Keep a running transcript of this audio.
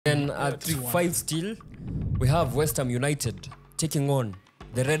And at 5 still, we have West Ham United taking on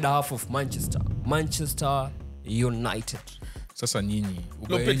the red half of Manchester United. Sasa nyinyi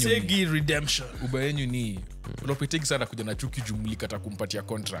Lopetegui redemption. Ubayenyu ni Lopetegui sana kuja na chuki mlikata kumpatia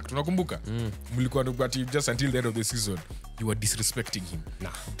contract. Unakumbuka? Mlikuwa nubati just until the end of the season. You were disrespecting him. Nah.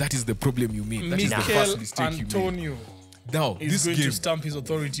 That is the problem you made. That is the Mikel first mistake you made. Antonio Now, is this going game to stamp his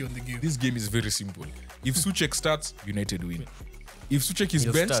authority on the game. This game is very simple. If Souček starts, United win. If Souček is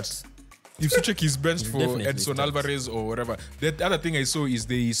He'll benched, start. if Souček is benched for definitely Edson starts. Alvarez or whatever. The other thing I saw is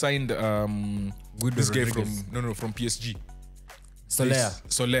they signed this guy from PSG.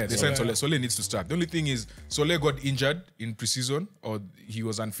 Soler. They signed Soler. Soler needs to start. The only thing is Soler got injured in preseason, or he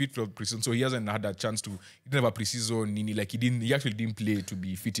was unfit for preseason, so he hasn't had a chance to. He didn't have a preseason. He actually didn't play to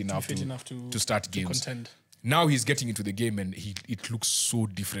be fit enough to start games. Contend. Now he's getting into the game and it looks so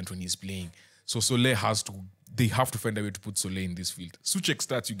different when he's playing. So Soler they have to find a way to put Soler in this field. Souček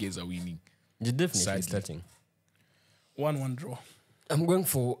starts, you guys are winning. You're definitely Sadly. starting. 1-1 draw. I'm going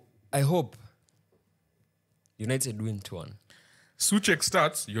for, I hope, United win 2-1. Souček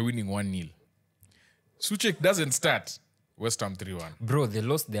starts, you're winning 1-0. Souček doesn't start, West Ham 3-1. Bro, they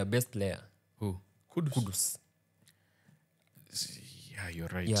lost their best player. Who? Kudus. Yeah, you're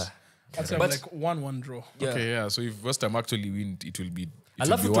right. Yeah. I'd say But- like 1-1 draw. Yeah. Okay, yeah. So if West Ham actually win, it will be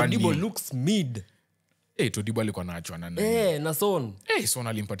Alafu 1-0. Todibo looks mid. Hey, Todibo alikuwa anaachwa na nani? Na Son. Hey, Son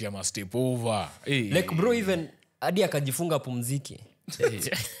alimpatia ma step over. Hey. Like bro, even hadi akajifunga pumziki.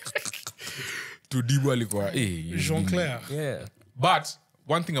 Todibo alikuwa Jean-Claire. Yeah. But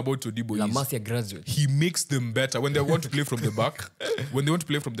one thing about Todibo La is Masia graduate. he makes them better when they want to play from the back. When they want to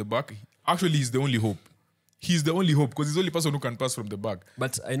play from the back, actually he's the only hope. He's the only hope because he's the only person who can pass from the back.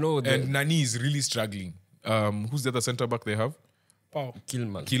 But I know And Nani is really struggling. Who's the other centre back they have? Pau.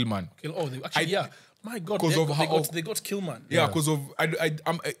 Killman. Killman. Yeah. My God, 'Cause of how- they got Killman. Yeah, because of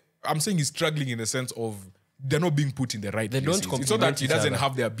I'm saying he's struggling in the sense of they're not being put in the right They don't places. It's not that complement he each doesn't other.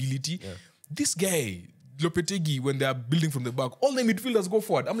 have the ability. This guy, Lopetegui, when they are building from the back, all the midfielders go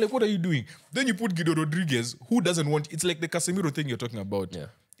forward. I'm like, what are you doing? Then you put Guido Rodriguez, who doesn't want. It's like the Casemiro thing you're talking about. Yeah.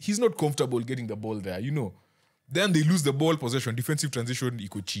 He's not comfortable getting the ball there, Then they lose the ball possession, defensive transition,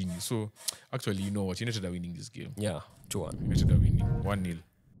 iko chini. So actually, you know what? United are winning this game. Yeah, 2-1. United are winning 1-0.